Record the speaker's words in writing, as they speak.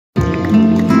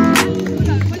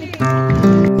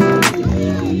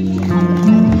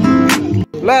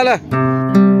ल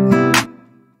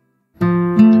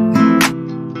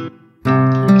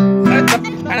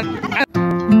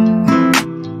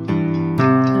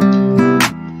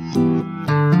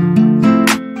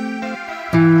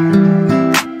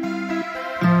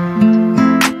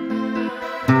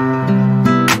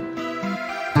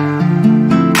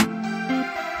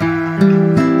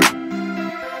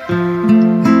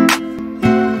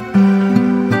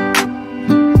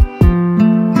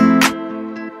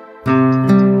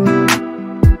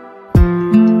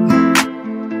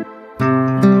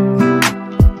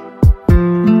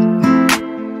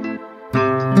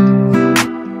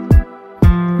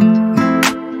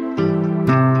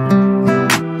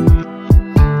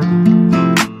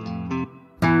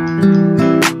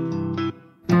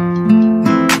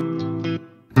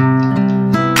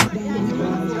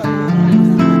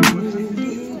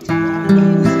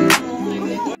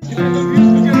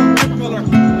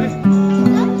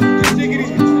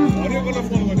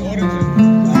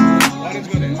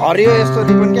हरियो यस्तो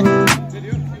रिबन के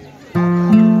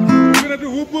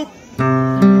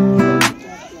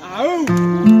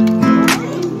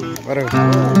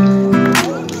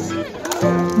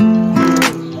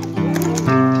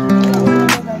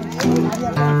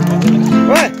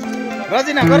ओए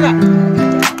रजिना गर न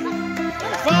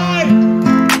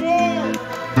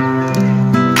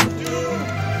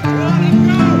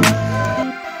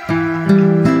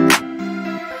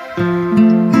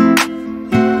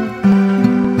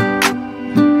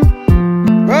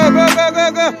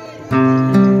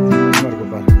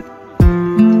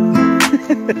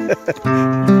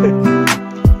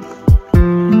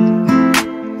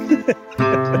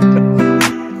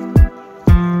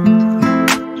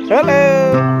हेलो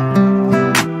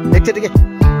एकचोटि के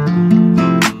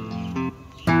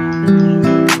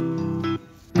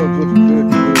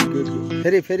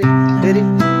फेरि फेरि फेरि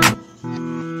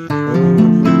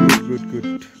good good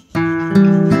good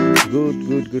good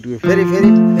good good फेरि फेरि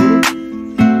फेरि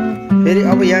फेरि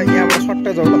अब यहाँबाट सट्ट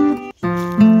जाऊ ल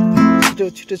छिटो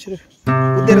छिटो छिटो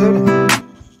कुदेर जाऊ न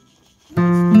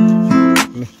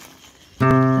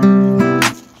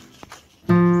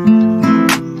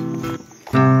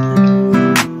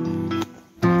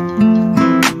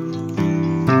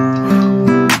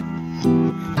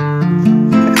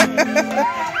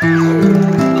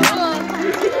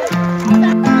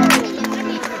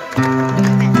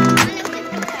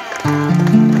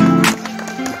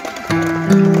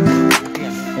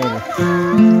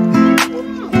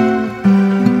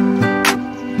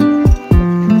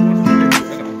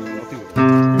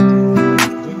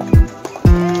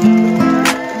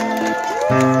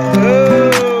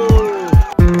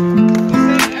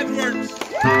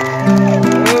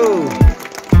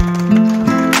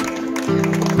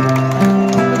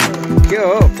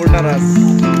PurnaRaj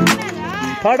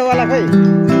थर्ड वाला खै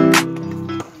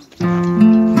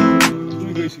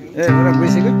ए एउटा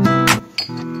गइसक्यो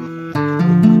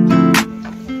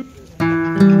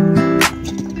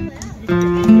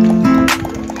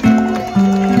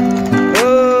ओ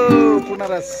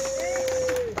PurnaRaj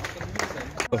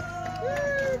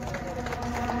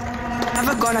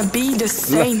Never gonna be the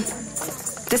same.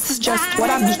 This is just what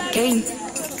I became.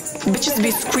 Bitches be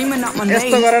screaming out my name.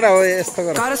 यस्तो गरेर हो यस्तो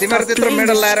गरेर तिम्रो त्यत्रो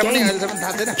मेडल लाएर पनि अहिलेसम्म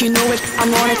थाहा छैन You know it,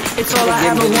 I'm on it. It's all I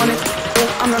ever wanted. Oh,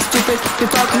 I'm not stupid.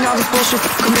 You're talking all this bullshit.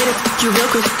 Committed, you real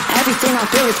good. Everything I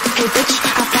feel it. Hey bitch,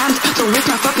 I found. Don't waste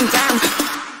my fucking time.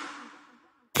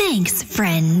 Thanks,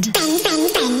 friend. Friend.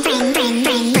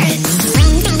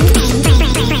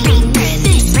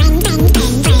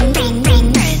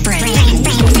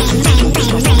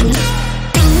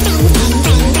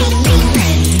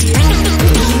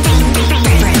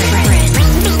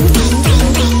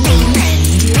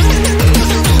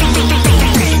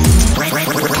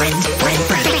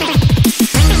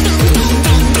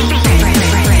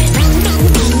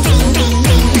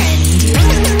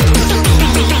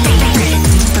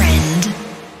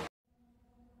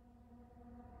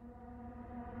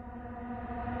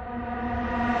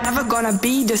 Never gonna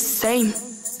be the same.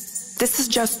 This is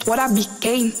just what I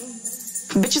became.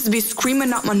 Bitches be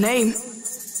screaming out my name.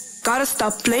 Gotta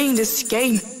stop playing this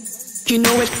game. You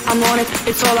know it, I'm on it.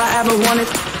 It's all I ever wanted.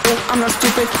 Oh, I'm not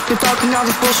stupid. You're talking all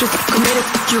this bullshit. Committed,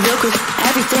 you real good.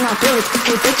 Everything I feel it.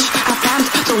 Hey bitch, I found.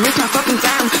 Don't waste my fucking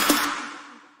time.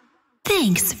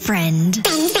 Thanks, friend.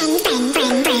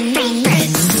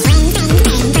 Friend.